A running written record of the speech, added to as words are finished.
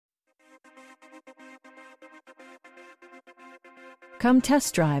Come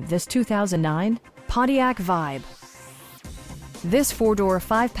test drive this 2009 Pontiac Vibe. This four-door,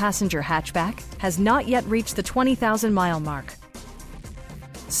 five-passenger hatchback has not yet reached the 20,000-mile mark.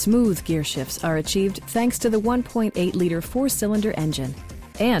 Smooth gear shifts are achieved thanks to the 1.8-liter four-cylinder engine.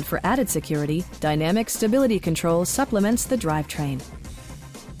 And for added security, dynamic stability control supplements the drivetrain.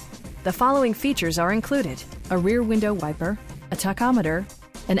 The following features are included: a rear window wiper, a tachometer,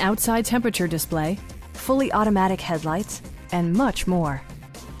 an outside temperature display, fully automatic headlights, and much more.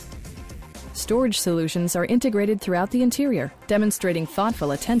 Storage solutions are integrated throughout the interior, demonstrating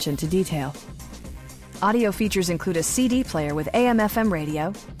thoughtful attention to detail. Audio features include a CD player with AM/FM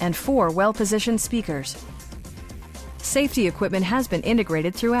radio and 4 well-positioned speakers. Safety equipment has been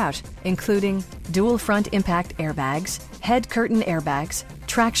integrated throughout, including dual front impact airbags, head curtain airbags,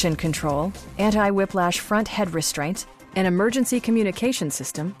 traction control, anti-whiplash front head restraints, an emergency communication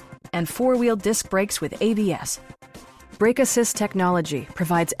system, and 4-wheel disc brakes with ABS. Brake Assist technology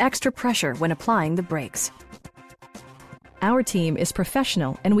provides extra pressure when applying the brakes. Our team is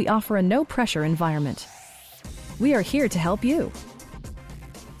professional and we offer a no-pressure environment. We are here to help you.